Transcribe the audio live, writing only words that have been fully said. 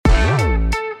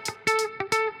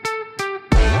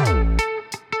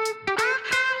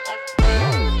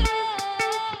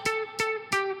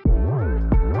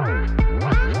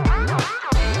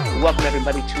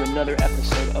everybody, to another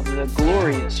episode of the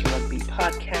Glorious Rugby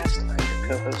Podcast. I'm your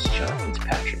co-host, John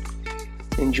Fitzpatrick.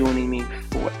 And joining me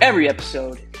for every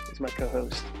episode is my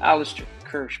co-host, Alistair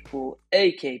Kirschpool,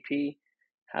 AKP.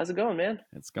 How's it going, man?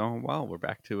 It's going well. We're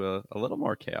back to a little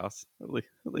more chaos, at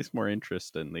least more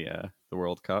interest in the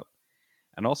World Cup,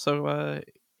 and also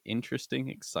interesting,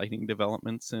 exciting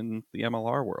developments in the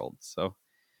MLR world. So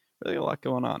really a lot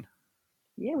going on.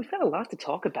 Yeah, we've got a lot to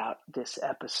talk about this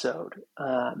episode.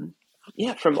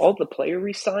 From all the player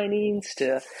re-signings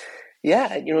to,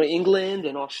 England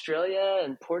and Australia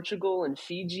and Portugal and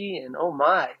Fiji and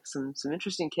some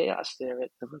interesting chaos there at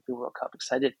the Rugby World Cup.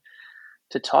 Excited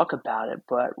to talk about it,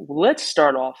 but let's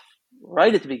start off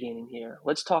right at the beginning here.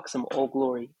 Let's talk some Old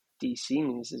Glory DC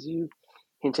news, as you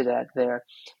hinted at there.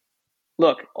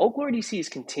 Look, Old Glory DC is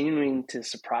continuing to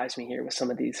surprise me here with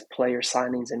some of these player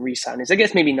signings and re-signings. I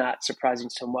guess maybe not surprising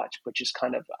so much, but just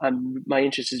kind of my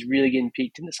interest is really getting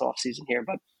piqued in this offseason here.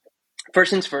 But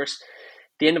first things first,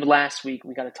 the end of last week,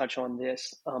 we got to touch on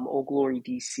this. Old Glory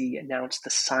DC announced the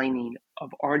signing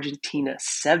of Argentina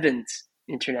Sevens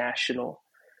international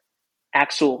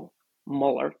Axel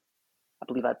Muller. I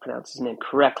believe I pronounced his name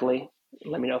correctly.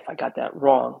 Let me know if I got that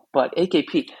wrong. But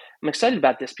AKP, I'm excited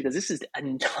about this because this is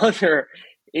another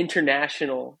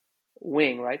international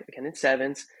wing, right? Again, in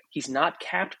sevens. He's not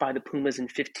capped by the Pumas in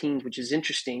 15s, which is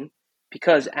interesting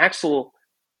because Axel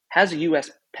has a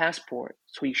U.S. passport,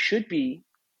 so he should be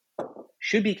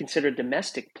considered a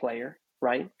domestic player,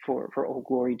 right, for Old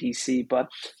Glory DC. But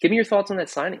give me your thoughts on that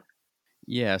signing.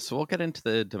 Yeah, so we'll get into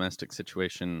the domestic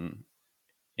situation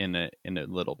in a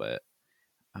little bit.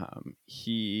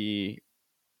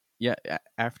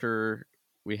 After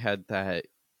we had that,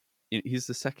 he's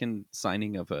the second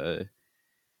signing of a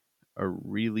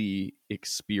really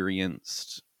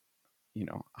experienced,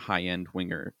 high-end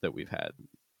winger that we've had.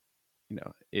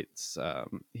 It's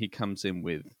he comes in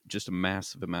with just a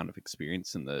massive amount of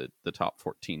experience in the top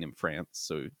 14 in France.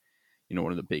 So,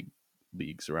 one of the big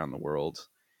leagues around the world.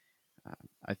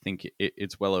 I think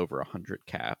it's well over 100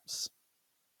 caps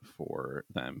for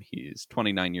them. He's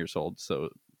 29 years old, so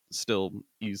still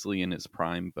easily in his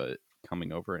prime, but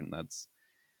coming over, and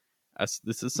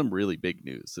this is some really big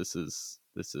news. This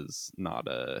is not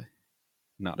a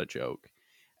joke,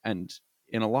 and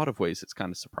in a lot of ways it's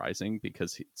kind of surprising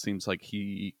because it seems like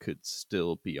he could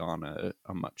still be on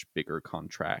a much bigger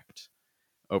contract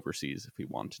overseas if he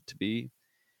wanted to be.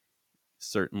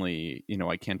 Certainly,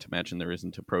 I can't imagine there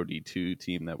isn't a Pro D2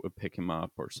 team that would pick him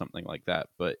up or something like that,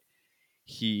 but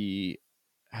he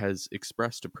has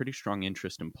expressed a pretty strong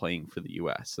interest in playing for the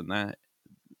US, and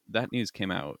that news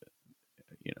came out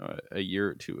a year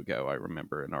or two ago. I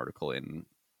remember an article in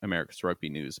America's Rugby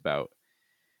News about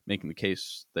making the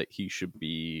case that he should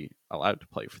be allowed to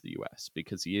play for the US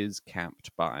because he is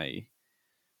capped by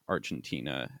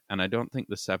Argentina, and I don't think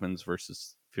the 7s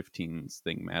versus 15s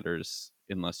thing matters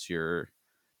unless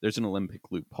there's an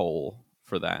Olympic loophole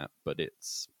for that, but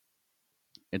it's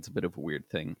a bit of a weird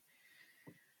thing.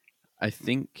 I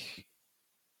think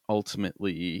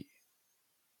ultimately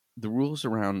the rules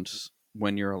around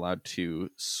when you're allowed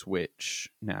to switch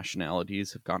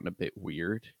nationalities have gotten a bit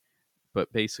weird,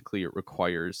 but basically it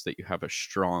requires that you have a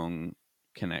strong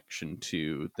connection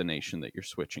to the nation that you're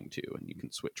switching to, and you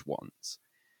can switch once.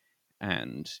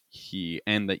 And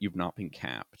that you've not been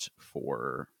capped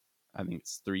for, I think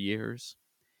it's 3 years.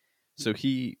 So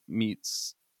he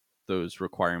meets those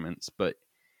requirements, but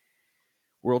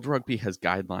World Rugby has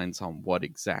guidelines on what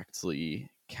exactly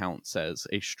counts as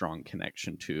a strong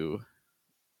connection to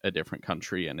a different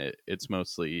country, and it's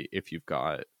mostly if you've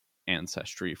got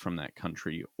ancestry from that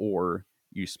country or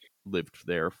you lived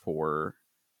there for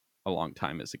a long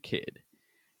time as a kid.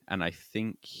 And I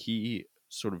think he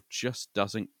sort of just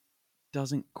doesn't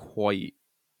quite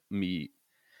meet.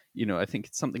 I think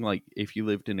it's something like if you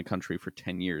lived in a country for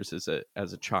 10 years as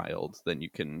a child, then you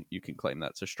can claim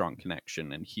that's a strong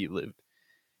connection, and he lived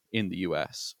in the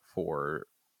US for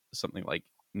something like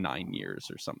 9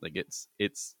 years or something.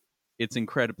 It's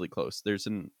incredibly close. There's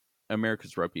an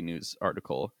America's Rugby News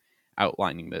article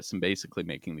outlining this and basically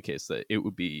making the case that it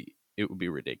would be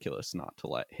ridiculous not to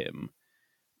let him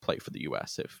play for the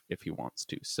US if he wants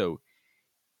to. So,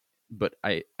 but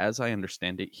as I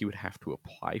understand it, he would have to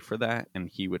apply for that, and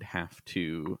he would have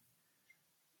to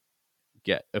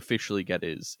officially get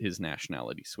his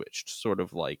nationality switched, sort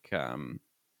of like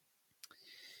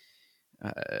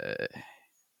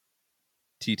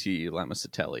TT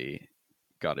Lamasatelli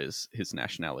got his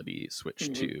nationality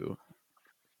switched to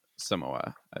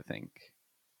Samoa, I think,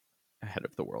 ahead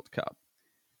of the World Cup.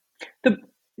 The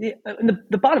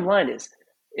bottom line is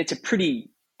it's a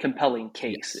pretty compelling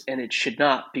case, Yes. and it should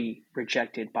not be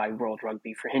rejected by World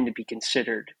Rugby for him to be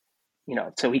considered,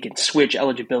 so he can switch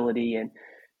eligibility and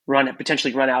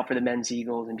potentially run out for the men's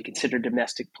Eagles and be considered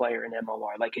domestic player in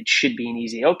MLR. Like, it should be an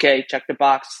easy, okay, check the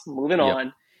box, moving Yep.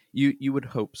 on. You would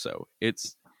hope so.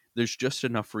 There's just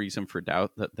enough reason for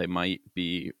doubt that they might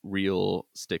be real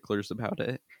sticklers about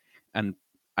it. And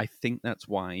I think that's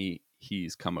why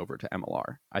he's come over to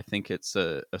MLR. I think it's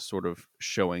a sort of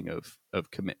showing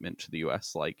of commitment to the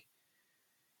US. Like,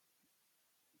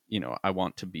 I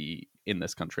want to be in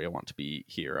this country. I want to be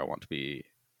here. I want to be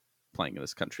playing in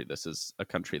this country. This is a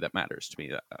country that matters to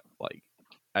me. Like,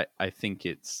 I think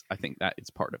that it's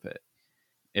part of it,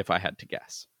 if I had to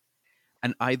guess.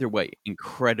 And either way,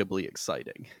 incredibly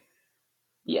exciting.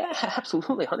 Yeah,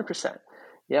 absolutely, 100%.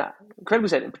 Yeah, incredibly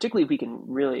exciting, particularly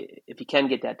if he can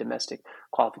get that domestic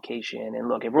qualification. And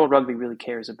look, if World Rugby really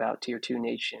cares about tier two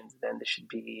nations, then this should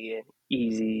be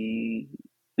easy.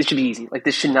 This should be easy. Like,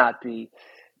 this should not be Yeah.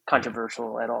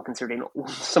 controversial at all, considering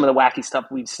some of the wacky stuff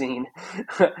we've seen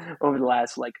over the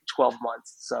last 12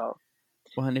 months. So,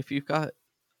 Well, and if you've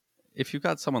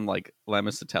got someone like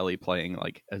Lamasatelli playing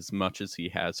like as much as he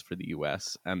has for the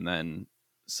US and then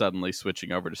suddenly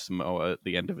switching over to Samoa at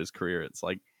the end of his career, it's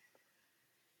like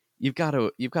you've got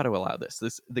to allow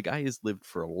this. The guy has lived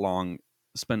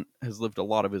a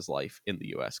lot of his life in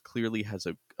the US, clearly has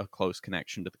a close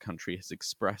connection to the country, has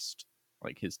expressed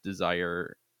like his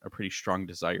desire, a pretty strong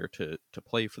desire to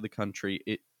play for the country.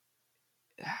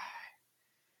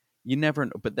 You never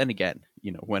know, but then again,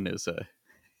 when is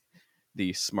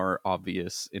the smart,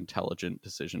 obvious, intelligent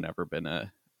decision ever been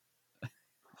a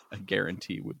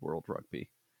guarantee with World Rugby?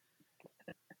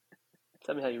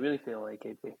 tell me how you really feel,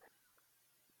 AKP.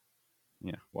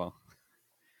 Yeah, well,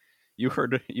 you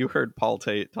heard Paul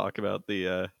Tate talk about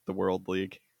the World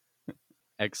League.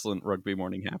 Excellent rugby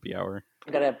morning happy hour.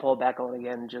 I gotta have Paul back on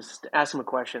again. Just ask him a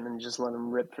question and just let him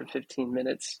rip for 15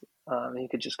 minutes. He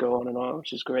could just go on and on,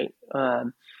 which is great.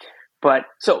 But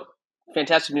so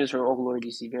fantastic news for Old Glory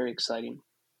DC. Very exciting.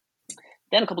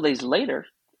 Then a couple days later,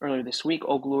 earlier this week,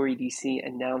 Old Glory DC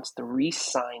announced the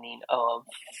re-signing of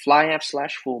fly half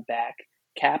slash fullback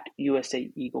capped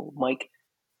USA Eagle Mike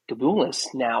Gabulis.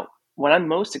 Now, what I'm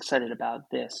most excited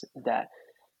about this is that,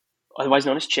 otherwise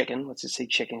known as Chicken, let's just say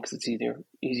Chicken because it's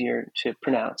easier to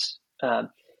pronounce.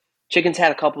 Chicken's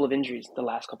had a couple of injuries the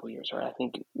last couple of years, right? I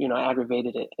think,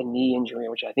 aggravated a knee injury,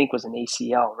 which I think was an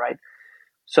ACL, right?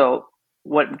 So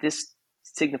what this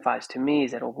signifies to me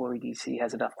is that Old Glory DC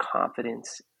has enough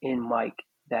confidence in Mike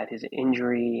that his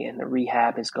injury and the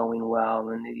rehab is going well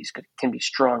and that he can be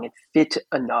strong and fit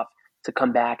enough to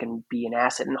come back and be an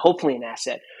asset, and hopefully an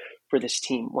asset for this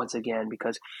team once again,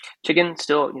 because Chicken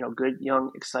still, good,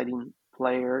 young, exciting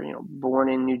player, born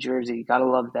in New Jersey. Gotta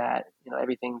love that.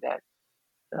 Everything that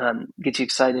gets you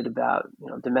excited about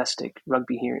domestic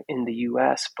rugby here in the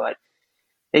U.S. But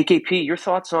AKP, your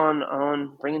thoughts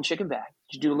on bringing Chicken back?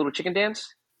 Did you do a little chicken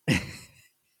dance? That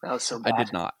was so I bad.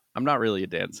 did not. I'm not really a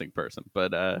dancing person,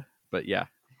 but yeah,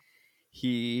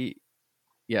 he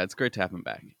yeah, it's great to have him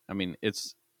back. I mean,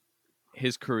 it's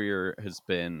his career has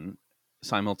been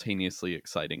simultaneously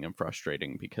exciting and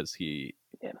frustrating because he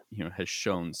Yeah, has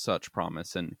shown such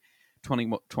promise. And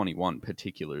 2021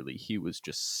 particularly, he was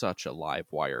just such a live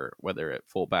wire, whether at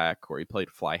fullback or he played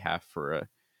fly half for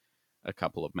a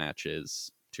couple of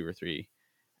matches, two or three,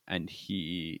 and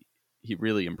he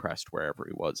really impressed wherever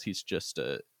he was. He's just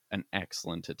an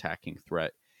excellent attacking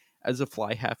threat. As a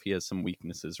fly half, he has some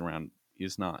weaknesses around.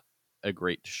 He's not a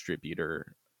great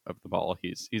distributor of the ball.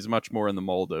 He's much more in the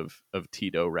mold of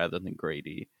Tito rather than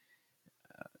Grady,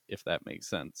 if that makes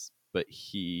sense. But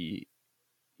he's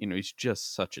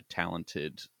just such a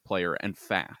talented player and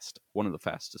fast, one of the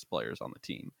fastest players on the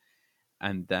team.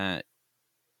 And that,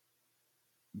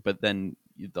 but then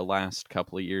the last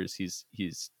couple of years,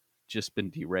 he's just been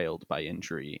derailed by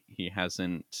injury. He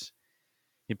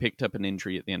picked up an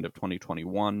injury at the end of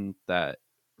 2021 that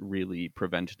really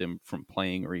prevented him from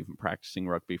playing or even practicing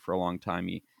rugby for a long time.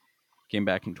 He came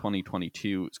back in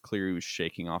 2022. It was clear he was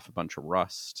shaking off a bunch of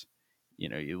rust.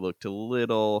 He looked a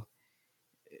little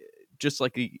just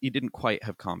like he didn't quite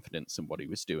have confidence in what he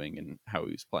was doing and how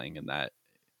he was playing, and that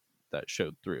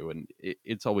showed through. And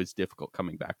it's always difficult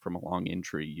coming back from a long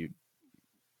injury.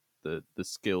 The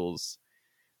skills,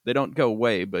 they don't go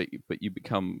away, but you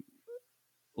become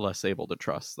less able to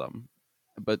trust them.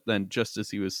 But then just as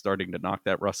he was starting to knock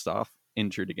that rust off,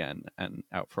 injured again and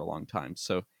out for a long time.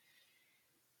 So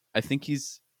I think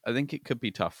it could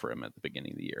be tough for him at the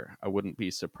beginning of the year. I wouldn't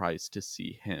be surprised to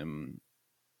see him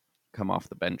come off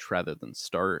the bench rather than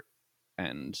start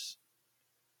and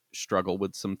struggle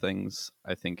with some things.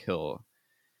 I think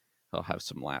he'll have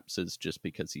some lapses just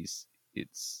because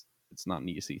it's not an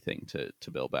easy thing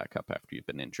to build back up after you've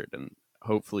been injured, and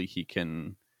hopefully he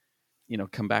can,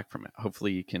 come back from it.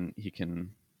 Hopefully he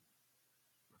can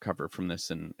recover from this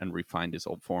and refine his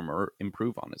old form or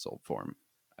improve on his old form.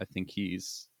 I think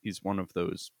he's one of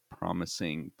those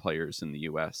promising players in the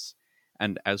US.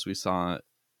 And as we saw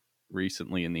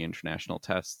recently in the international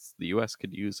tests, the US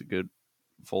could use a good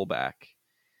fullback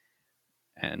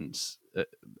and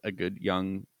a good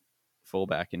young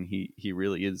fullback, and he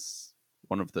really is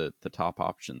one of the top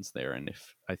options there. And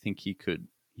if I think he could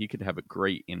have a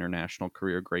great international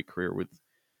career, great career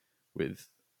with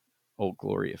Old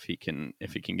Glory if he can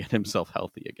get himself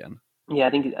healthy again. Yeah,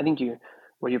 I think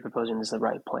what you're proposing is the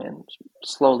right plan.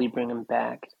 Slowly bring him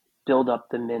back, build up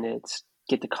the minutes,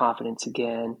 get the confidence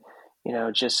again.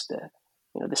 Just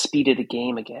the speed of the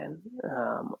game again.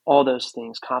 All those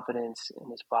things, confidence in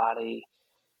his body.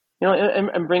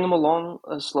 And bring him along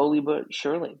slowly but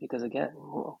surely, because again,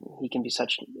 he can be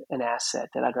such an asset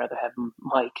that I'd rather have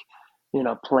Mike,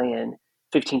 playing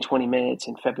 15, 20 minutes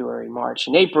in February, March,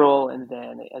 and April, and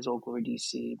then as Old Glory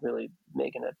DC really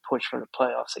making a push for the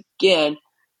playoffs again,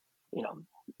 you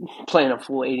know, playing a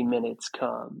full 80 minutes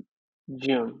come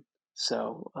June.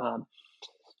 So,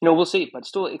 we'll see, but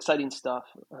still exciting stuff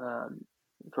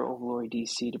for Old Glory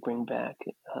DC to bring back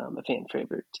a fan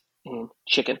favorite in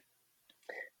Chicken.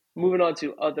 Moving on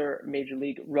to other Major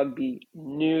League Rugby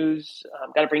news.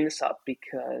 Got to bring this up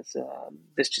because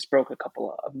this just broke a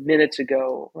couple of minutes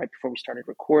ago, right before we started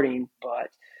recording. But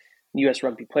the U.S.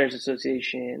 Rugby Players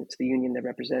Association, it's the union that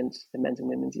represents the men's and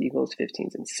women's Eagles,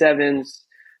 15s and 7s.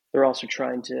 They're also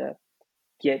trying to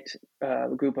get a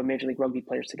group of Major League Rugby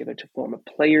players together to form a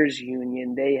players'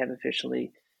 union. They have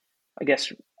officially, I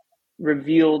guess,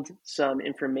 revealed some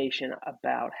information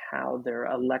about how their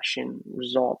election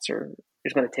results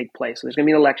is going to take place. So there's going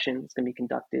to be an election. It's going to be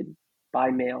conducted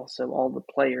by mail. So all the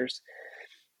players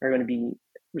are going to be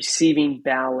receiving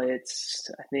ballots.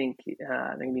 I think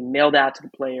they're going to be mailed out to the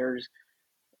players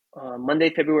Monday,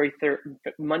 February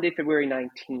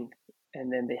 19th,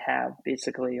 and then they have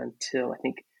basically until I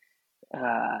think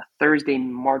Thursday,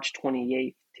 March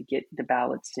 28th to get the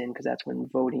ballots in, because that's when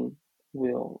voting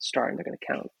will start, and they're going to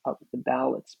count up the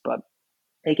ballots. But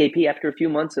AKP, after a few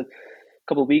months of a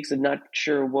couple of weeks of not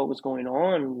sure what was going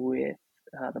on with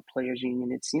the players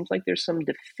union, it seems like there's some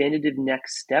definitive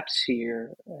next steps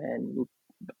here and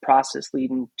the process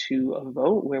leading to a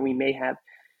vote where we may have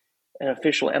an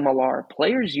official MLR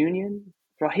players union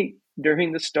right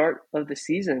during the start of the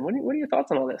season. What are your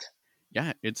thoughts on all this?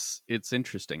 Yeah, it's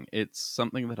interesting. It's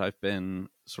something that I've been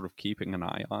sort of keeping an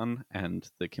eye on, and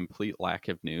the complete lack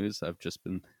of news. I've just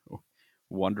been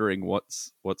wondering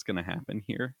what's going to happen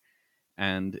here,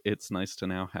 and it's nice to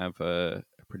now have a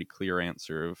pretty clear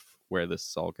answer of where this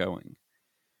is all going.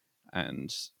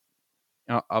 And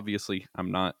obviously,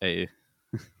 I'm not a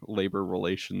labor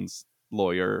relations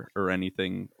lawyer or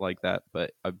anything like that,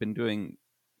 but I've been doing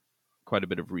quite a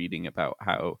bit of reading about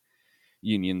how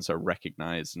unions are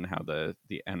recognized and how the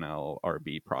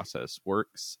NLRB process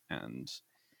works. And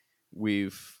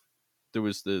there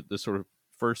was the sort of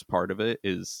first part of it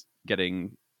is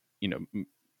getting,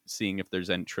 seeing if there's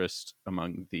interest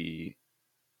among the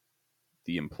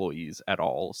employees at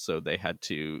all. So they had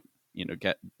to,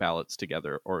 get ballots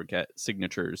together or get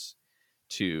signatures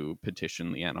to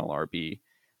petition the NLRB.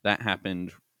 That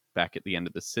happened back at the end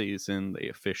of the season. They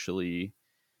officially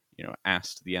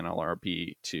asked the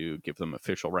NLRB to give them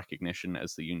official recognition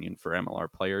as the union for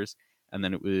MLR players, and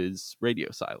then it was radio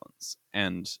silence.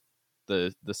 And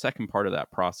the second part of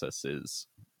that process is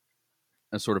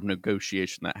a sort of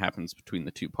negotiation that happens between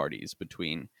the two parties,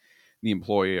 between the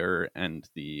employer and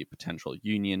the potential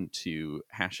union, to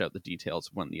hash out the details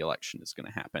of when the election is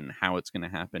going to happen, how it's going to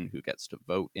happen, who gets to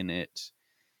vote in it,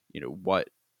 what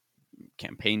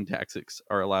campaign tactics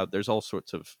are allowed. There's all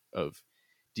sorts of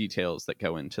details that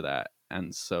go into that.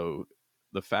 And so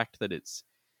the fact that it's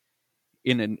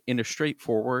in a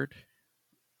straightforward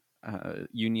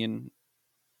union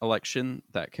election,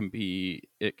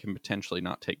 it can potentially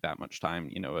not take that much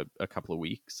time, a couple of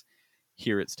weeks.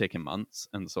 Here it's taken months,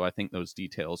 and so I think those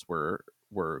details were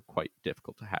quite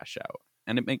difficult to hash out,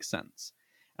 and it makes sense.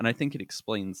 And I think it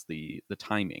explains the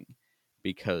timing,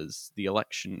 because the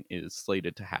election is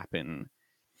slated to happen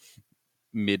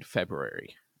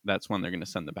mid-February. That's when they're going to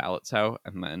send the ballots out,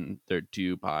 and then they're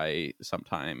due by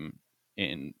sometime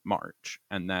in March.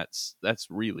 And that's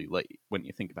really late when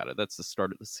you think about it. That's the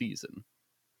start of the season.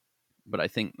 But I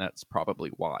think that's probably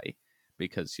why,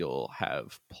 because you'll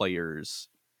have players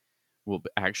will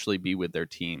actually be with their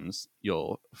teams.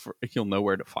 You'll know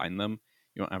where to find them.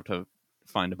 You don't have to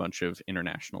find a bunch of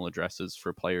international addresses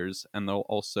for players, and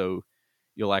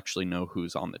you'll actually know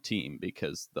who's on the team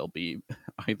because they'll be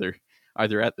either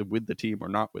with the team or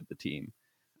not with the team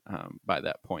by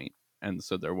that point. And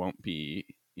so there won't be,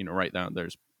 right now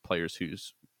there's players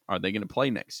who's, are they going to play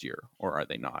next year or are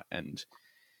they not? And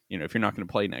if you're not going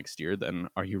to play next year, then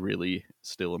are you really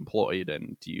still employed,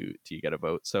 and do you get a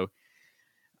vote? So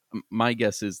my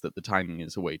guess is that the timing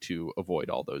is a way to avoid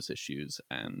all those issues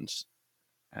and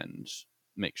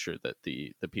make sure that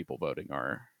the people voting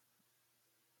are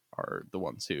the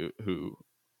ones who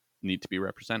need to be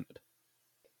represented.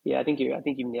 Yeah, I think you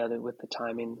nailed it with the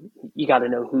timing. You got to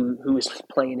know who is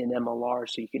playing in MLR,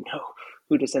 so you can know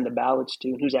who to send the ballots to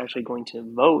and who's actually going to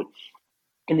vote.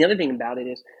 And the other thing about it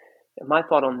is, my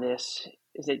thought on this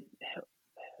is that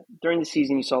during the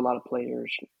season, you saw a lot of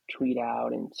players tweet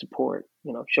out and support,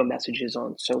 show messages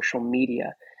on social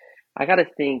media. I got to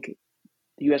think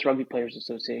the U.S. Rugby Players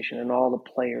Association and all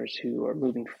the players who are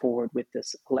moving forward with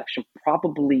this election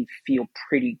probably feel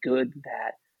pretty good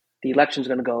that the election is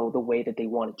going to go the way that they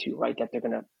want it to, right? That they're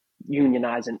going to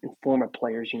unionize and form a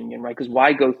players union, right? Because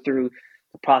why go through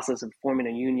the process of forming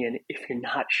a union if you're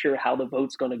not sure how the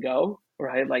vote's going to go,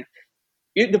 right? Like,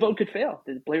 the vote could fail.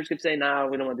 The players could say, "No,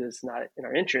 we don't want to do this. It's not in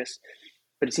our interest."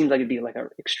 But it seems like it'd be like an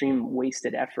extreme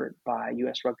wasted effort by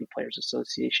U.S. Rugby Players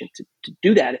Association to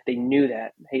do that if they knew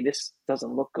that, hey, this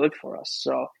doesn't look good for us.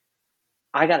 So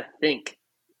I got to think,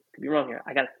 could be wrong here,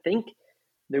 I got to think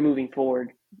they're moving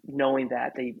forward knowing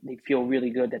that they feel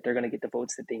really good that they're going to get the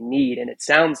votes that they need. And it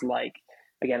sounds like,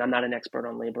 again, I'm not an expert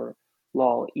on labor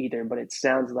law either, but it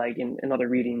sounds like in other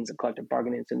readings of collective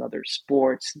bargaining in other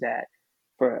sports that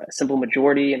for a simple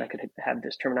majority, and I could have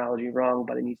this terminology wrong,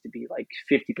 but it needs to be like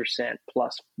 50%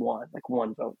 plus one, like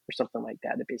one vote or something like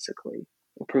that basically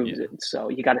improves it. So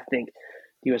you got to think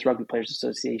the U.S. Rugby Players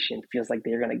Association feels like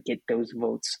they're going to get those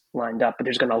votes lined up, but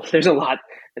there's a lot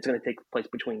that's going to take place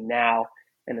between now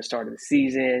and the start of the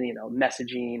season,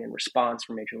 messaging and response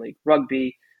from Major League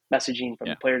Rugby, messaging from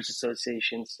the Players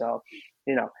Association. So,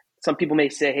 some people may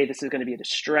say, hey, this is going to be a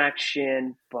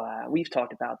distraction, but we've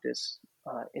talked about this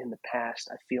in the past.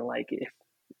 I feel like if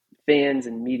fans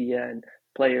and media and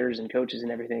players and coaches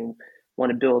and everything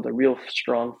want to build a real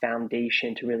strong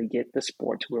foundation to really get the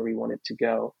sport to where we want it to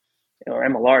go, or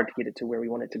MLR to get it to where we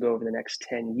want it to go over the next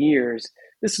 10 years,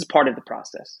 this is part of the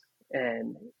process.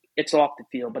 And it's off the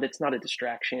field, but it's not a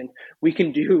distraction. We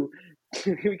can do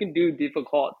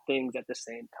difficult things at the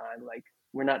same time. Like,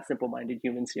 we're not simple-minded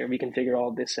humans here. We can figure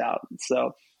all this out.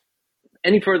 So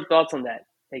any further thoughts on that,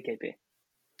 AKP?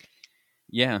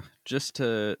 Yeah, just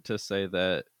to say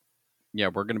that, we're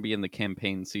going to be in the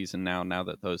campaign season now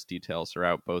that those details are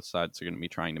out. Both sides are going to be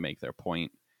trying to make their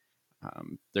point.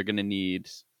 They're going to need,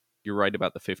 you're right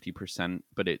about the 50%,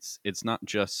 but it's not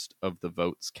just of the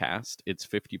votes cast. It's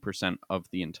 50% of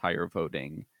the entire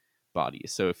voting body.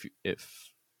 So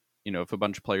if a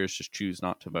bunch of players just choose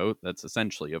not to vote, that's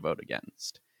essentially a vote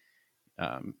against.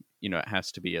 It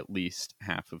has to be at least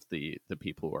half of the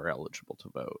people who are eligible to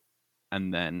vote.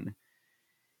 And then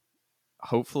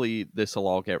hopefully this will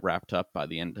all get wrapped up by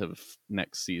the end of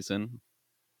next season.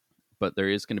 But there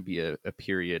is going to be a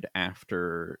period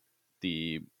after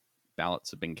the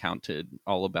ballots have been counted,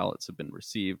 all the ballots have been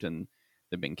received and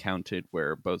they've been counted,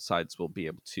 where both sides will be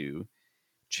able to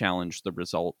challenge the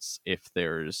results if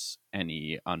there's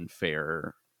any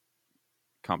unfair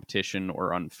competition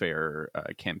or unfair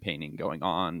campaigning going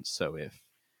on. So if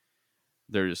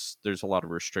there's a lot of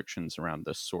restrictions around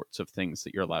the sorts of things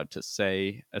that you're allowed to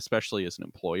say, especially as an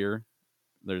employer,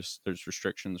 there's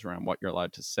restrictions around what you're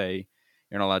allowed to say.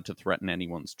 You're not allowed to threaten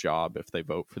anyone's job if they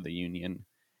vote for the union.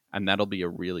 And that'll be a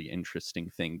really interesting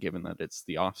thing, given that it's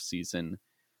the off season,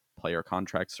 player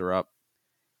contracts are up.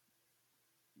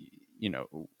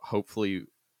 Hopefully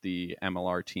the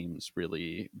MLR teams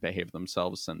really behave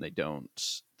themselves and they don't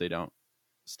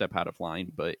step out of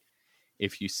line. But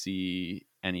if you see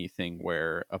anything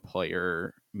where a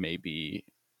player, maybe,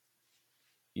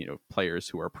 players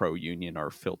who are pro-union are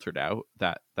filtered out,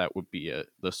 that would be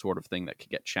the sort of thing that could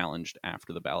get challenged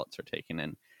after the ballots are taken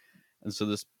in. And so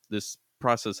this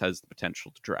process has the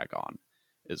potential to drag on,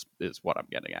 is what I'm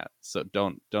getting at. So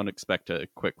don't expect a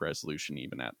quick resolution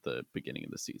even at the beginning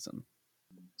of the season.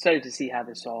 Excited to see how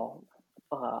this all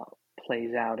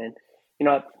plays out. And,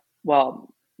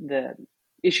 while the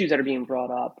issues that are being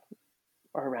brought up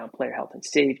are around player health and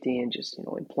safety and just,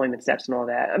 employment steps and all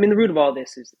that, I mean, the root of all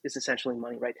this is essentially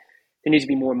money, right? There needs to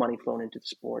be more money flowing into the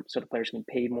sport so the players can get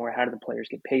paid more. How do the players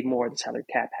get paid more? The salary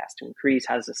cap has to increase.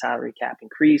 How does the salary cap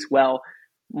increase? Well,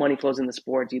 money flows in the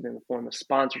sports either in the form of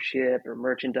sponsorship or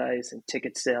merchandise and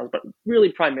ticket sales, but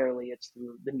really primarily it's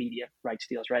through the media rights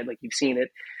deals, right? Like you've seen it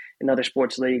in other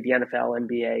sports league, the NFL,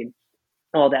 NBA,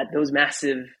 all that. Those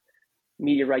massive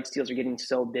media rights deals are getting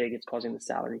so big, it's causing the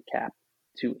salary cap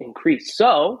to increase.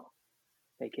 So,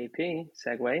 AKP,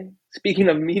 segue. Speaking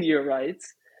of media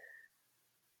rights,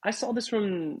 I saw this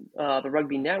from the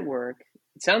Rugby Network.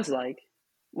 It sounds like,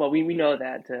 well, we know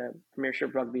that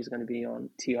Premiership Rugby is going to be on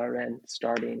TRN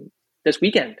starting this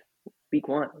weekend, week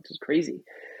 1, which is crazy.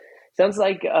 Sounds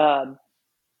like for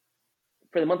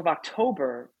the month of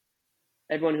October,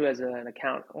 everyone who has an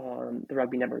account on the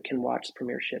Rugby Network can watch the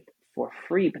Premiership for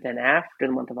free. But then after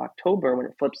the month of October, when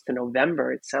it flips to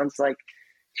November, it sounds like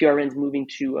TRN's moving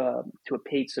to a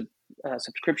paid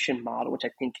subscription model, which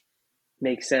I think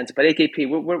makes sense. But AKP,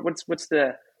 what's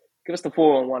the give us the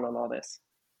 411 on all this?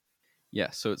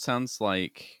 Yeah, so it sounds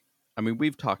like, I mean,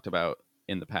 we've talked about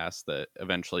in the past that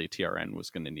eventually TRN was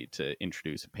going to need to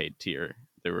introduce a paid tier.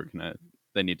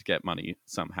 They need to get money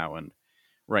somehow, and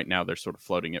right now they're sort of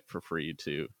floating it for free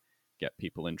to get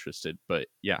people interested. But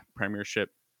yeah, Premiership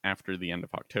after the end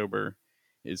of October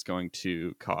is going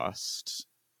to cost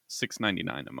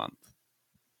 $6.99 a month,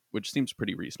 which seems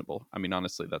pretty reasonable. I mean,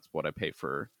 honestly, that's what I pay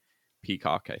for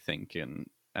Peacock, I think, and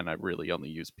I really only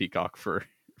use Peacock for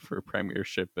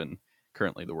Premiership and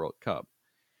currently the World Cup.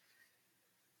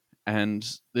 And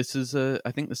I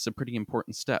think this is a pretty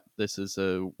important step. This is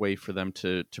a way for them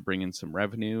to bring in some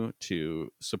revenue to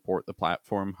support the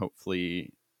platform.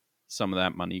 Hopefully some of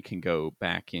that money can go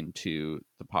back into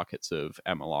the pockets of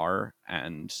MLR,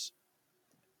 and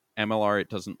MLR, it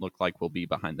doesn't look like will be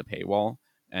behind the paywall,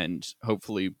 and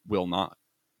hopefully will not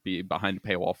be behind the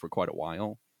paywall for quite a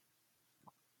while,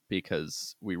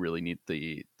 because we really need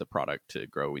the product to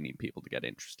grow. We need people to get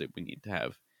interested. We need to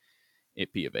have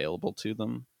it be available to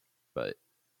them. But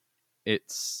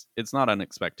it's not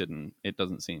unexpected, and it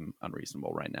doesn't seem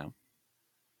unreasonable right now.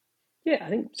 Yeah, I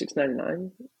think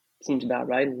 $6.99 seems about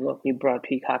right. And look, you brought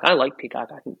Peacock. I like Peacock.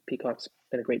 I think Peacock's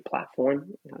been a great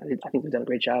platform. I think they've done a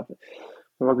great job with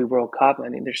the Rugby World Cup. I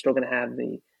mean, they're still going to have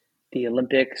the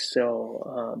Olympics,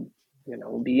 so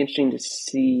it'll be interesting to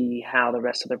see how the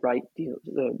rest of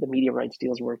the media rights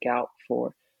deals work out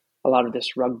for a lot of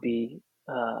this rugby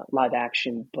live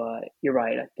action. But you're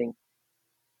right. I think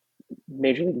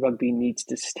Major League Rugby needs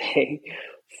to stay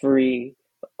free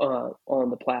on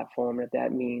the platform. If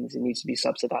that means it needs to be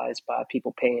subsidized by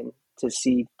people paying to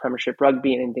see Premiership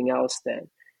Rugby and anything else, then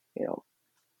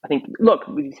I think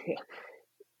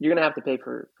you're gonna have to pay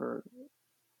for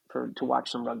to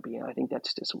watch some rugby, and I think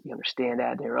that's just what we understand.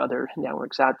 That there are other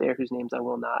networks out there whose names I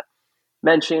will not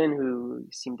mention who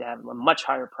seem to have a much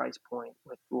higher price point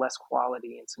with less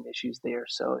quality and some issues there.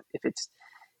 So if it's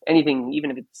anything,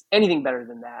 even if it's anything better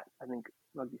than that, I think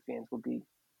rugby fans will be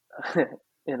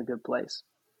in a good place.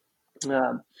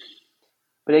 But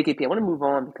AKP, I want to move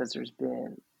on because there's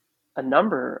been a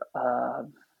number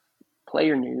of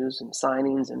player news and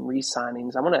signings and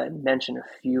re-signings. I want to mention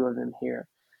a few of them here.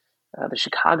 The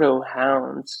Chicago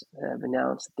Hounds have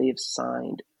announced that they have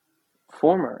signed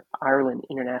former Ireland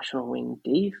international wing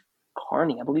Dave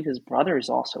Carney. I believe his brother is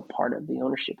also part of the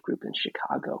ownership group in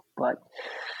Chicago.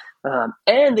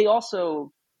 And they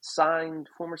also signed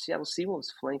former Seattle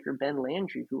Seawolves flanker Ben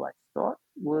Landry, who I thought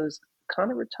was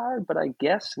kind of retired, but I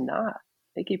guess not.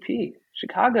 AKP,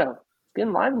 Chicago, it's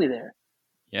getting lively there.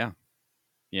 Yeah.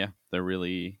 They're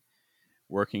really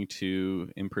working to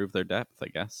improve their depth, I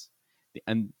guess.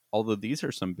 And although these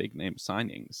are some big name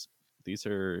signings, these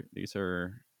are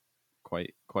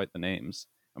quite the names.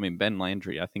 I mean, Ben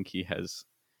Landry, I think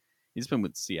he's been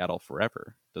with Seattle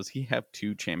forever. Does he have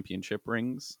 2 championship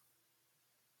rings?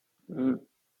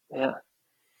 Yeah,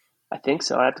 I think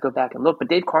so. I have to go back and look. But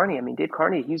Dave Carney,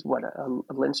 he's what,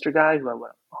 a Leinster guy who had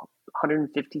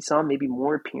 150 some, maybe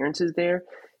more appearances there.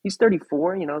 He's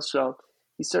 34, so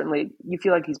he's certainly, you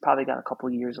feel like he's probably got a couple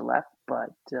of years left. But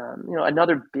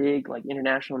another big like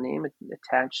international name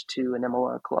attached to an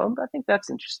MLR club. I think that's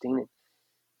interesting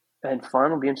and fun.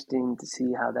 It'll be interesting to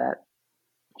see how that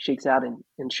shakes out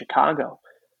in Chicago.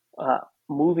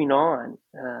 Moving on,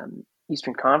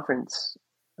 Eastern Conference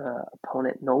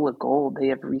opponent Nola Gold, they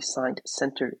have re-signed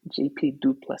center JP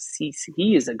Duplessis.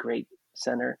 He is a great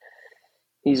center.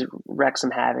 He's wrecked some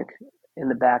havoc in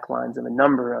the back lines of a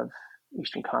number of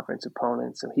Eastern Conference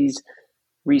opponents. So he's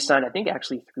re-signed, I think,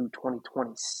 actually through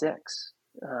 2026.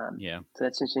 Yeah. So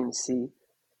that's interesting to see.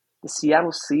 The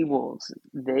Seattle Seawolves,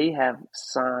 they have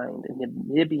signed a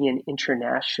Namibian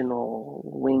international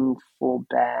wing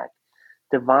fullback,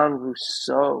 Devon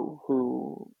Rousseau,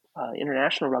 who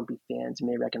international rugby fans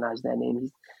may recognize that name.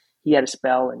 he had a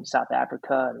spell in South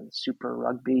Africa and Super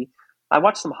Rugby. I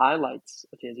watched some highlights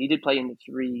of his. He did play in the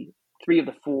three of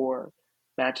the four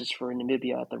matches for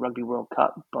Namibia at the Rugby World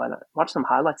Cup, but I watched some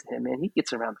highlights of him, man. He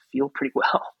gets around the field pretty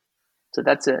well. So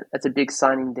that's a big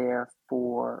signing there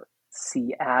for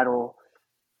Seattle.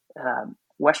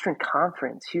 Western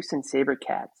Conference, Houston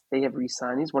SaberCats, they have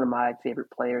re-signed. He's one of my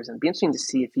favorite players, and it'd be interesting to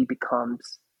see if he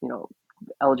becomes,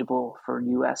 eligible for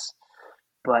U.S.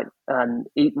 But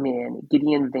 8-man,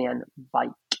 Gideon Van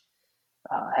Vyk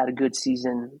had a good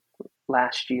season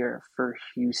last year for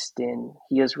Houston.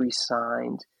 He has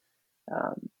re-signed.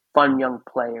 Fun young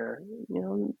player.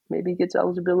 Maybe gets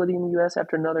eligibility in the U.S.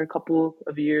 after another couple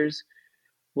of years.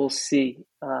 We'll see.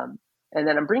 And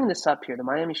then I'm bringing this up here, the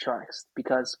Miami Sharks,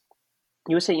 because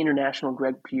USA International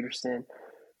Greg Peterson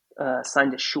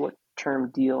signed a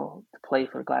short-term deal to play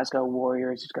for Glasgow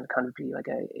Warriors. He's going to kind of be like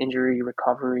an injury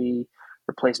recovery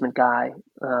replacement guy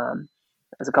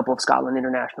as a couple of Scotland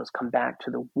internationals come back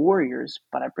to the Warriors.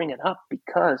 But I bring it up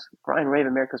because Brian Ray of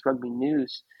America's Rugby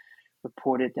News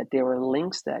reported that there were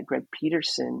links that Greg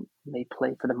Peterson may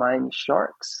play for the Miami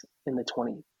Sharks in the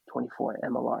 2024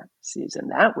 MLR season.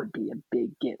 That would be a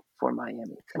big get for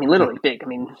Miami. I mean, literally big. I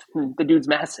mean, the dude's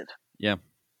massive. Yeah.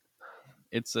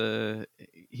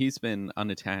 He's been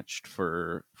unattached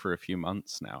for a few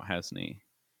months now, hasn't he?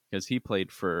 Because he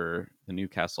played for the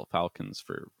Newcastle Falcons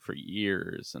for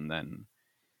years and then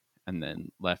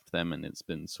left them, and it's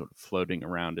been sort of floating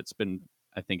around. It's been,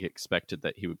 I think, expected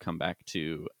that he would come back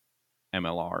to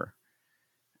MLR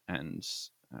and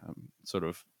sort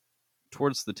of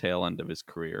towards the tail end of his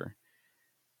career.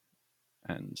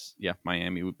 And yeah,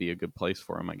 Miami would be a good place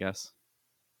for him, I guess.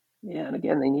 Yeah, and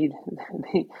again, they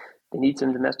need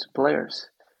some domestic players.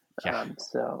 Yeah.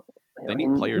 So they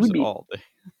need players at all.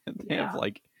 They have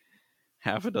like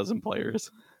half a dozen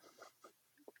players.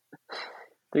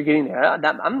 They're getting there. I'm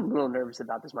a little nervous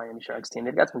about this Miami Sharks team.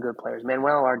 They've got some good players.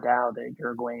 Manuel Ardao, the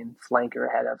Uruguayan flanker,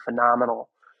 had a phenomenal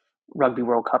Rugby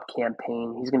World Cup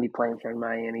campaign. He's going to be playing for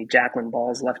Miami. Jacqueline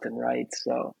balls left and right.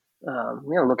 So we're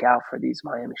going to look out for these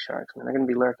Miami Sharks. They're going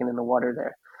to be lurking in the water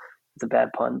there. It's a bad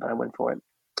pun, but I went for it.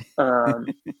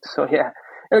 So, yeah.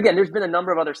 And again, there's been a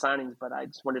number of other signings, but I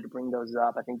just wanted to bring those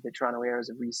up. I think the Toronto Arrows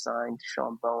have re-signed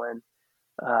Sean Bowen,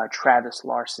 Travis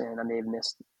Larson. I may have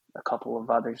missed a couple of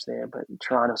others there, but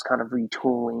Toronto's kind of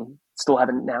retooling. Still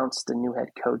haven't announced a new head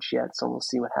coach yet, so we'll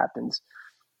see what happens.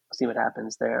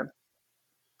 There.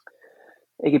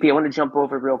 AKP, I want to jump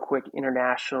over real quick.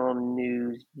 International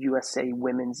news, USA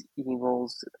Women's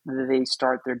Eagles. They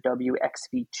start their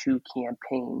WXV2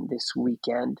 campaign this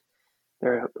weekend.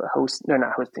 They're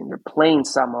not hosting. They're playing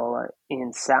Samoa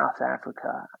in South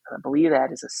Africa. I believe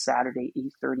that is a Saturday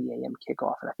 8:30 a.m.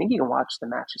 kickoff, and I think you can watch the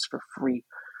matches for free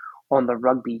on the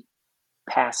Rugby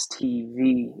Pass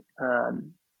TV.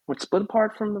 Which split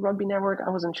apart from the Rugby Network. I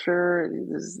wasn't sure.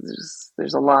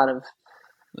 There's a lot of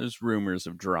rumors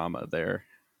of drama there.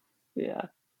 Yeah,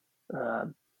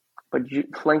 but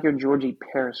flanker Georgie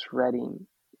Paris-Redding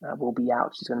will be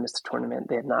out. She's going to miss the tournament.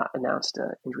 They have not announced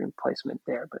an injury replacement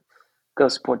there, but go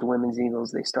support the Women's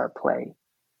Eagles. They start play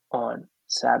on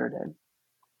Saturday.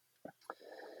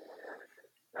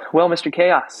 Well, Mr.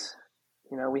 Chaos,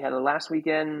 we had a last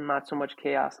weekend, not so much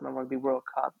chaos in the Rugby World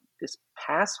Cup. This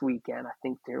past weekend, I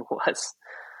think there was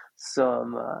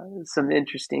some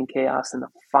interesting chaos in the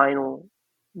final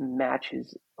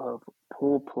matches of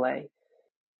pool play.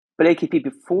 But AKP,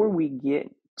 before we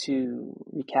get to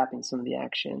recapping some of the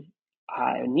action,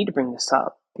 I need to bring this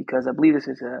up because I believe this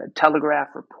is a Telegraph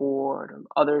report, and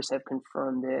others have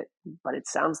confirmed it, but it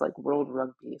sounds like World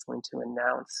Rugby is going to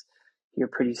announce here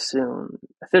pretty soon,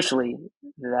 officially,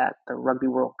 that the Rugby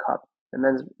World Cup, the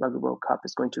Men's Rugby World Cup,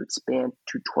 is going to expand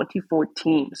to 24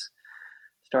 teams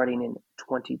starting in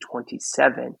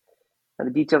 2027. Now,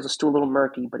 the details are still a little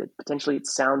murky, but it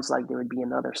sounds like there would be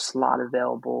another slot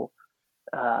available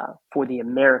for the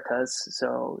Americas.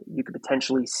 So you could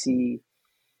potentially see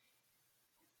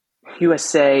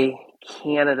USA,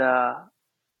 Canada,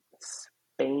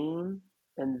 Spain,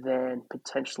 and then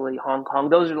potentially Hong Kong.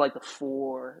 Those are like the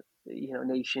four,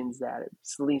 nations that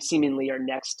seemingly are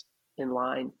next in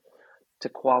line to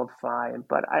qualify.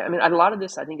 But I mean, a lot of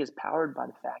this I think is powered by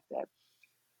the fact that,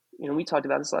 we talked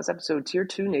about this last episode. Tier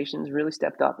 2 nations really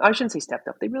stepped up. I shouldn't say stepped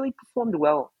up. They really performed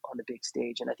well on the big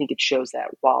stage. And I think it shows that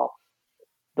while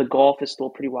the gulf is still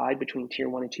pretty wide between Tier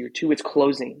 1 and Tier 2, it's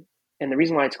closing. And the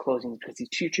reason why it's closing is because these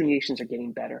Tier 2 nations are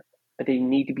getting better. But they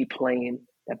need to be playing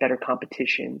that better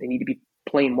competition. They need to be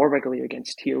playing more regularly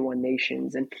against Tier 1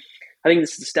 nations. And I think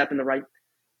this is a step in the right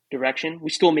direction. We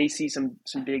still may see some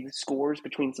big scores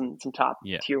between some top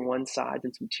Tier 1 sides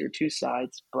and some Tier 2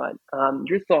 sides. But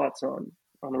your thoughts on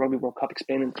on the Rugby World Cup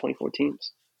expanding to 24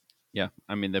 teams. Yeah,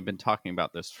 I mean they've been talking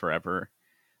about this forever.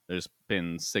 There's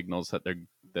been signals that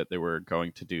they were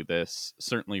going to do this,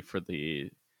 certainly for the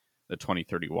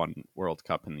 2031 World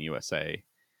Cup in the USA.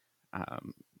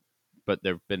 But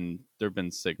there've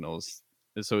been signals,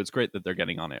 so it's great that they're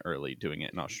getting on it early, doing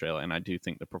it in Australia. And I do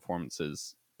think the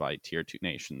performances by Tier 2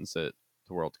 nations at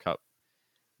the World Cup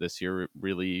this year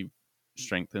really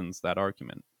strengthens that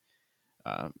argument.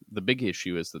 The big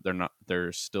issue is that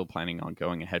they're still planning on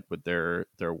going ahead with their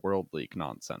World League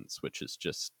nonsense, which is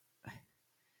just,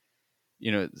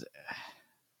 you know,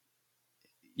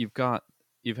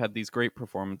 you've had these great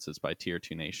performances by Tier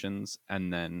 2 nations,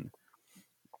 and then,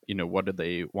 you know, what do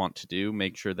they want to do?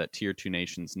 Make sure that Tier 2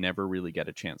 nations never really get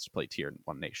a chance to play Tier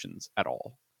 1 nations at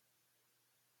all.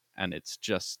 And it's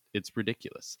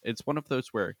ridiculous. It's one of those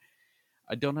where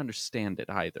I don't understand it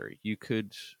either. You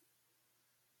could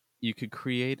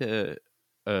create a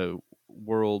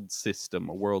world system,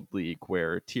 a world league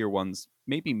where Tier 1s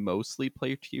maybe mostly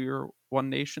play Tier 1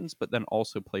 nations, but then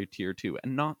also play Tier 2,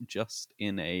 and not just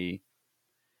in a...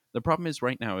 The problem is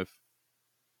right now, if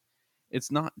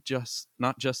it's not just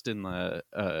in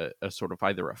a sort of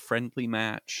either a friendly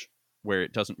match where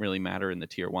it doesn't really matter and the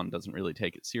Tier 1 doesn't really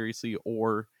take it seriously,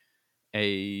 or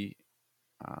a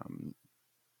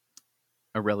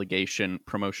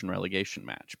promotion relegation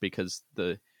match, because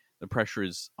the pressure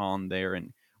is on there,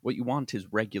 and what you want is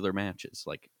regular matches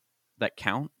like that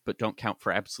count, but don't count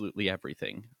for absolutely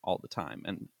everything all the time.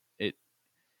 And it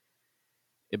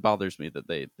bothers me that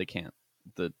they can't,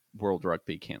 the World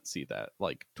Rugby can't see that.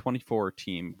 Like, 24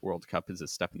 team World Cup is a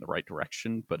step in the right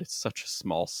direction, but it's such a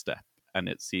small step, and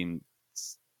it seems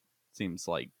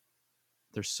like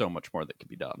there's so much more that could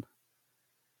be done.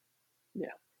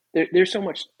 Yeah, there's so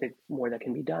much more that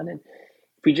can be done. And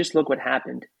if we just look what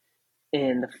happened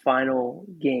in the final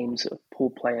games of pool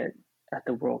play at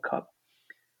the World Cup,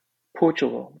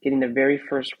 Portugal getting their very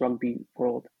first Rugby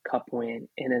World Cup win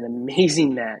in an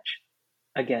amazing match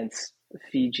against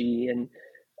Fiji, and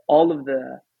all of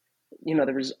the, you know,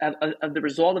 the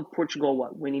result of Portugal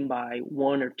winning by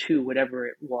 1 or 2, whatever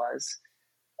it was.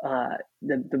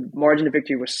 The margin of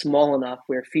victory was small enough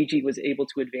where Fiji was able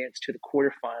to advance to the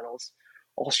quarterfinals.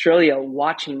 Australia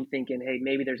watching, thinking, hey,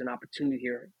 maybe there's an opportunity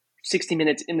here. 60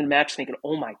 minutes into the match thinking,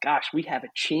 oh my gosh, we have a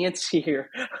chance here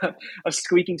of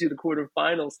squeaking to the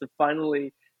quarterfinals, to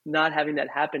finally not having that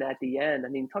happen at the end. I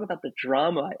mean, talk about the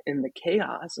drama and the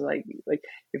chaos. Like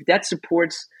if that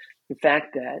supports the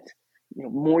fact that, you know,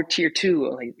 more Tier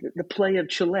 2, like the play of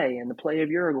Chile and the play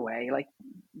of Uruguay, like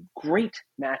great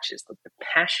matches, like the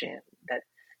passion that,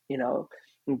 you know,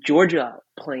 Georgia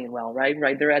playing well, right?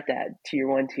 They're at that Tier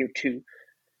 1, Tier 2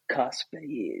 cusp.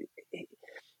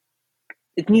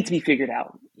 It needs to be figured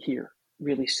out here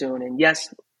really soon. And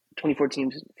yes, 24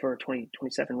 teams for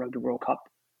 2027 Rugby World Cup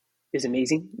is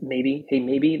amazing. Maybe they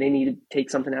need to take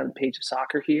something out of the page of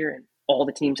soccer here, and all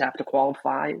the teams have to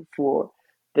qualify for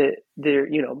the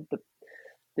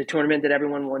tournament that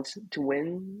everyone wants to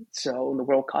win. So in the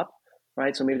World Cup,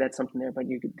 right? So maybe that's something there. But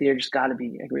there just got to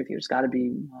be. I agree with you. There's got to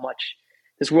be much.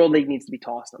 This World League needs to be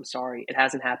tossed. I'm sorry, it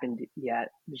hasn't happened yet.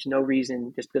 There's no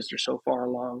reason, just because they're so far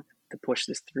along, to push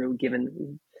this through,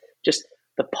 given just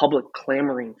the public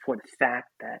clamoring for the fact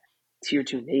that Tier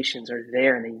 2 nations are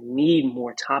there and they need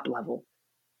more top level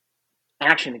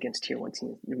action against Tier 1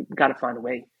 teams. We've got to find a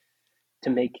way to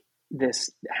make this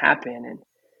happen. And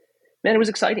man, it was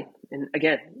exciting. And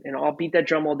again, I'll beat that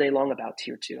drum all day long about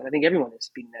Tier 2. And I think everyone is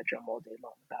beating that drum all day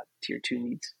long about Tier 2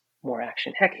 needs more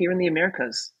action. Heck, here in the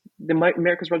Americas, the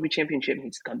America's Rugby Championship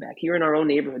needs to come back. Here in our own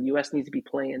neighborhood, U.S. needs to be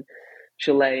playing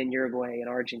Chile and Uruguay and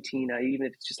Argentina, even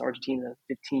if it's just Argentina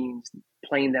 15s,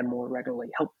 playing them more regularly.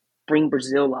 Help bring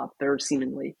Brazil up. They're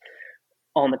seemingly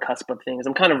on the cusp of things.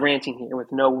 I'm kind of ranting here with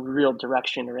no real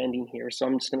direction or ending here, so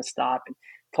I'm just going to stop and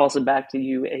toss it back to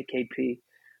you, AKP,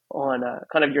 on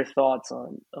kind of your thoughts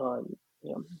on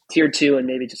you know, Tier 2 and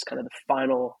maybe just kind of the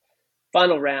final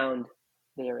round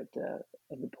there at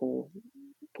the pool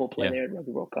play there at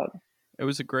Rugby World Cup. It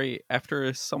was after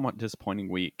a somewhat disappointing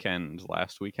weekend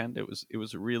last weekend. It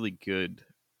was a really good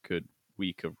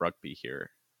week of rugby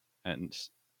here. And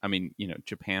I mean, you know,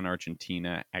 Japan,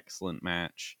 Argentina, excellent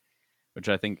match, which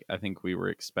I think we were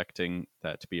expecting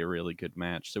that to be a really good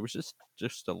match. There was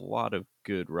just a lot of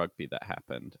good rugby that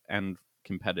happened, and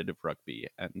competitive rugby,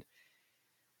 and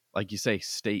like you say,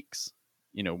 stakes.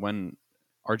 You know, when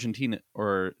Australia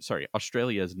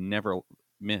has never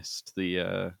missed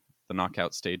the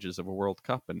knockout stages of a World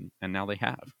Cup, and now they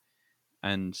have.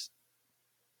 And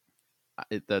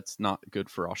that's not good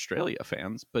for Australia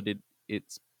fans, but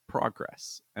it's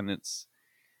progress, and it's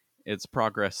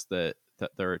progress that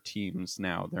that there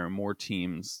are more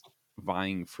teams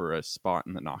vying for a spot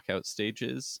in the knockout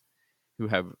stages who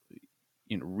have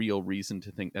real reason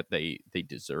to think that they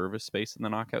deserve a space in the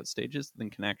knockout stages than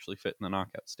can actually fit in the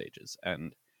knockout stages.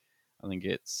 And I think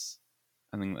that's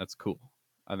cool.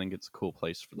 I think it's a cool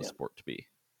place for the sport to be.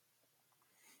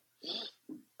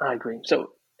 I agree.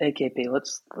 So AKP,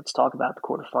 let's talk about the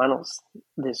quarterfinals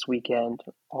this weekend.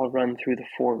 I'll run through the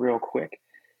four real quick.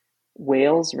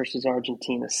 Wales versus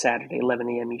Argentina, Saturday, 11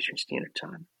 a.m. Eastern Standard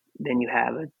Time. Then you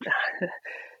have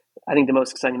I think the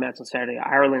most exciting match on Saturday,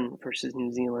 Ireland versus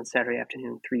New Zealand, Saturday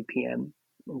afternoon, 3 p.m.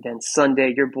 And then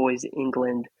Sunday, your boys,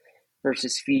 England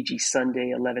versus Fiji,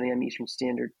 Sunday, 11 a.m. Eastern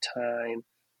Standard Time.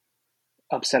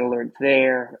 Upset alert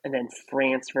there. And then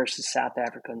France versus South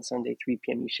Africa on Sunday, 3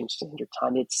 p.m. Eastern Standard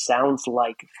Time. It sounds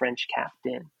like French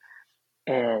captain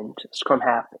and scrum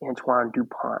half Antoine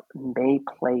Dupont may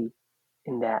play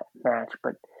in that match,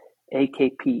 but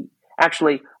AKP.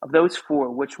 Actually, of those four,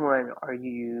 which one are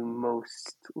you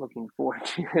most looking forward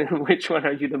to? And which one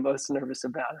are you the most nervous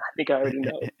about? I think I already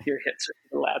know your answer to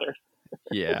the latter.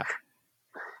 Yeah.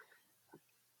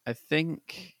 I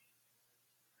think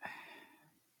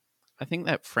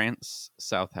that France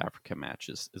South Africa match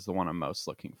is the one I'm most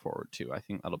looking forward to. I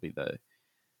think that'll be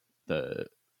the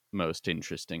most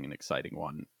interesting and exciting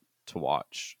one to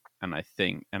watch. And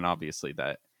obviously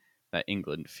that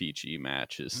England Fiji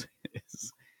match is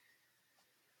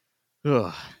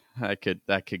that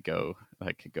could go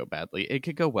badly. It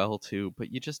could go well too,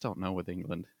 but you just don't know with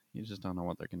England. You just don't know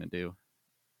what they're going to do.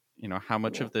 How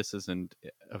much of this isn't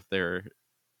of their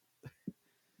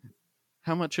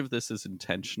how much of this is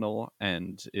intentional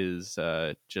and is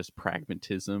just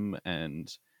pragmatism,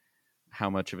 and how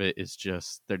much of it is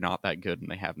just they're not that good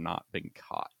and they have not been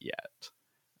caught yet.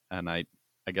 And I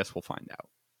guess we'll find out.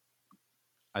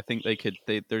 I think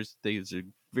there's a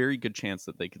very good chance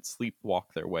that they could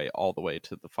sleepwalk their way all the way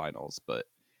to the finals, but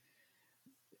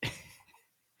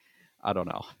I don't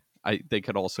know. They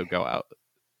could also go out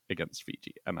against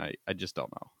Fiji, and I just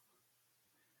don't know.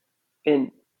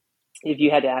 And if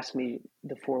you had to ask me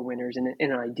the four winners, in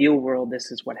an ideal world,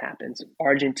 this is what happens.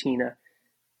 Argentina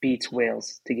beats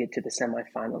Wales to get to the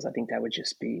semifinals. I think that would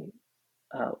just be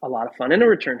a lot of fun. And a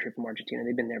return trip from Argentina.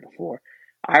 They've been there before.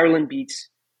 Ireland beats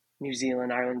New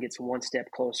Zealand. Ireland gets one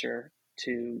step closer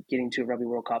to getting to a Rugby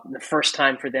World Cup. And the first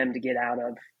time for them to get out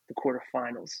of the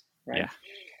quarterfinals, right? Yeah.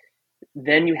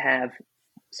 Then you have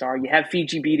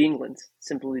Fiji beat England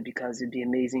simply because it'd be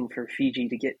amazing for Fiji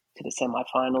to get to the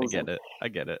semifinals. I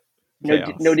get it.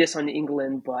 No diss on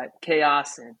England, but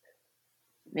chaos, and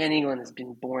man, England has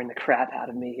been boring the crap out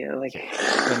of me here. Like,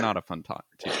 they're not a fun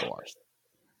team to watch.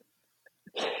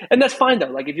 And that's fine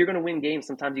though. Like, if you're going to win games,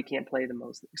 sometimes you can't play the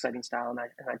most exciting style, and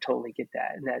I totally get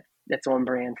that. And that's on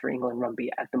brand for England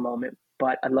rugby at the moment.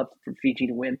 But I'd love for Fiji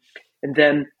to win. And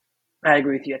then I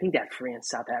agree with you. I think that France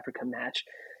South Africa match,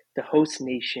 the host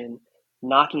nation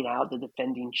knocking out the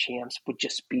defending champs, would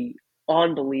just be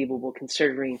unbelievable,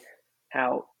 considering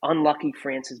how unlucky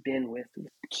France has been with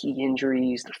key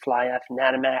injuries, the fly-off,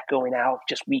 Natamak going out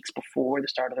just weeks before the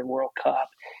start of the World Cup,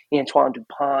 Antoine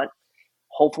Dupont.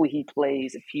 Hopefully he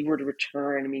plays. If he were to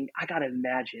return, I mean, I got to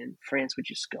imagine France would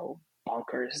just go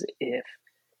bonkers if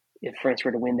France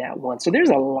were to win that one. So there's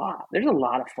a lot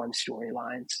of fun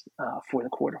storylines for the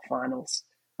quarterfinals.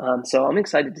 So I'm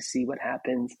excited to see what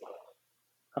happens.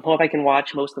 I hope I can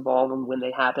watch most of all of them when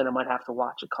they happen. I might have to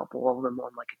watch a couple of them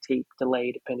on like a tape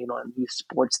delay, depending on youth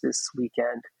sports this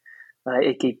weekend.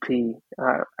 AKP,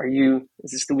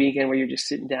 is this the weekend where you're just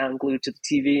sitting down glued to the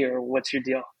TV, or what's your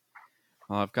deal?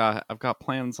 Well, I've got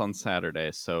plans on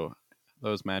Saturday, so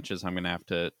those matches I'm going to have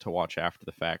to watch after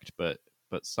the fact, but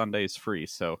Sunday's free,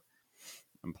 so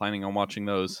I'm planning on watching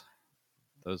those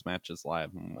matches live,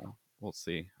 and we'll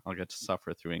see. I'll get to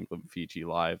suffer through England Fiji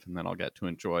live, and then I'll get to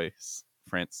enjoy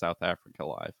France South Africa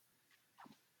live.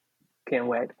 Can't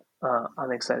wait.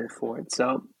 I'm excited for it.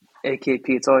 So, AKP,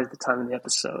 it's always the time of the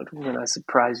episode when I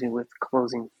surprise you with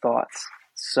closing thoughts.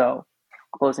 So,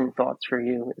 closing thoughts for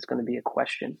you is going to be a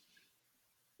question.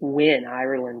 When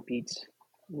Ireland beats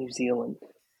New Zealand,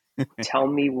 tell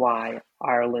me why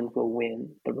Ireland will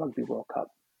win the Rugby World Cup.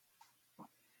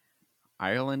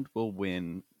 Ireland will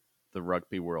win the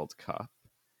Rugby World Cup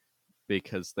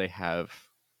because they have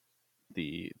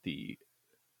the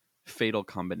fatal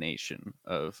combination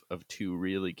of two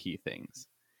really key things.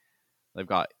 They've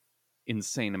got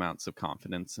insane amounts of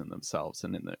confidence in themselves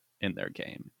and in their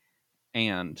game,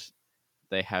 and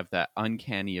they have that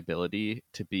uncanny ability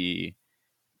to be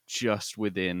just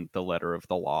within the letter of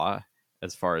the law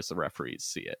as far as the referees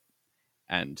see it.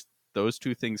 And those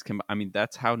two things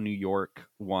that's how New York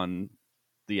won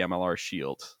the MLR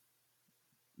Shield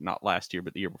not last year,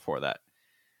 but the year before that.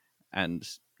 And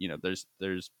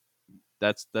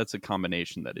that's a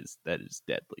combination that is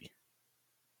deadly.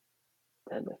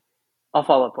 Deadly. I'll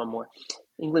follow up one more.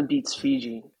 England beats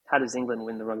Fiji. How does England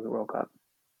win the Rugby World Cup?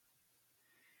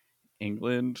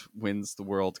 England wins the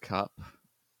World Cup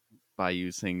by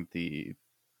using the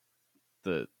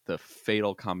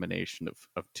fatal combination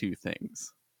of two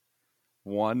things.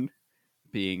 One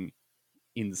being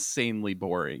insanely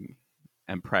boring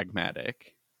and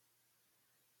pragmatic,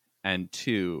 and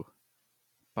two,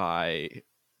 by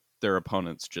their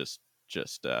opponents just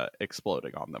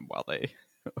exploding on them while they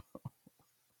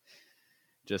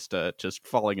just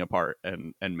falling apart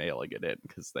and mailing it in,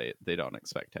 because they don't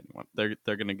expect anyone.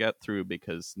 They're going to get through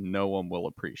because no one will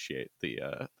appreciate the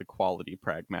quality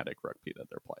pragmatic rugby that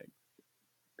they're playing.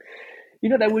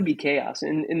 That would be chaos,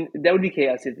 and that would be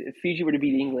chaos if Fiji were to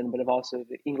beat England, but if also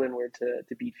England were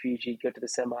to beat Fiji, go to the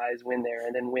semis, win there,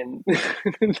 and then win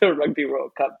the Rugby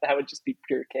World Cup. That would just be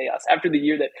pure chaos. After the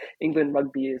year that England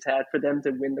rugby has had, for them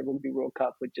to win the Rugby World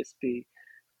Cup would just be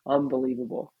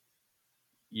unbelievable.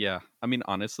 Yeah, I mean,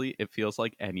 honestly, it feels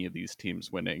like any of these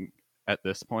teams winning at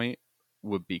this point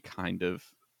would be kind of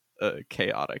a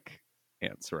chaotic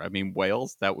answer. I mean,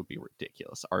 Wales, that would be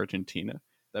ridiculous. Argentina,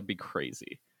 that'd be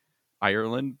crazy.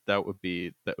 Ireland, that would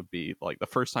be like the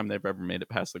first time they've ever made it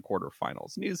past the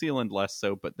quarterfinals. New Zealand, less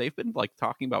so, but they've been like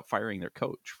talking about firing their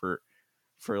coach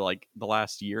for like the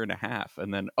last year and a half,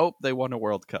 and then they won a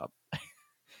World Cup.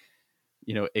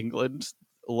 England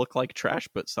look like trash,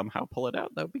 but somehow pull it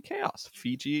out. That would be chaos.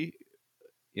 Fiji,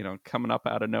 coming up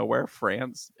out of nowhere.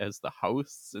 France as the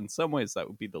hosts. In some ways, that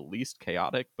would be the least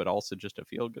chaotic, but also just a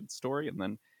feel good story. And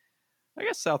then I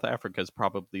guess South Africa is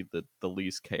probably the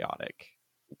least chaotic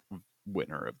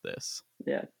winner of this.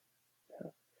 Yeah.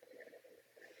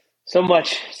 So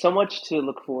much to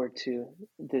look forward to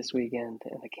this weekend,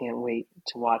 and I can't wait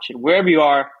to watch it. Wherever you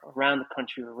are around the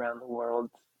country, around the world,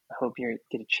 I hope you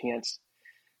get a chance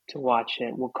to watch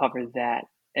it. We'll cover that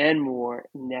and more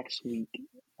next week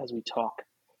as we talk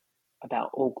about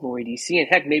Old Glory DC. And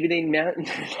heck, maybe they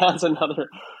announce another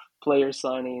player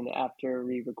signing after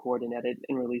we record and edit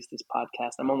and release this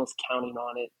podcast. I'm almost counting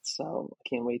on it, so I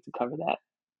can't wait to cover that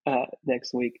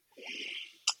next week.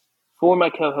 For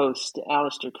my co-host,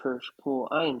 Alistair Kirsch-Poole,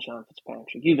 I am John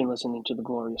Fitzpatrick. You've been listening to the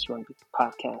Glorious Rugby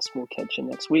Podcast. We'll catch you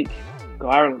next week. Go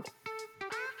Ireland.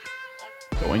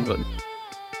 Go England.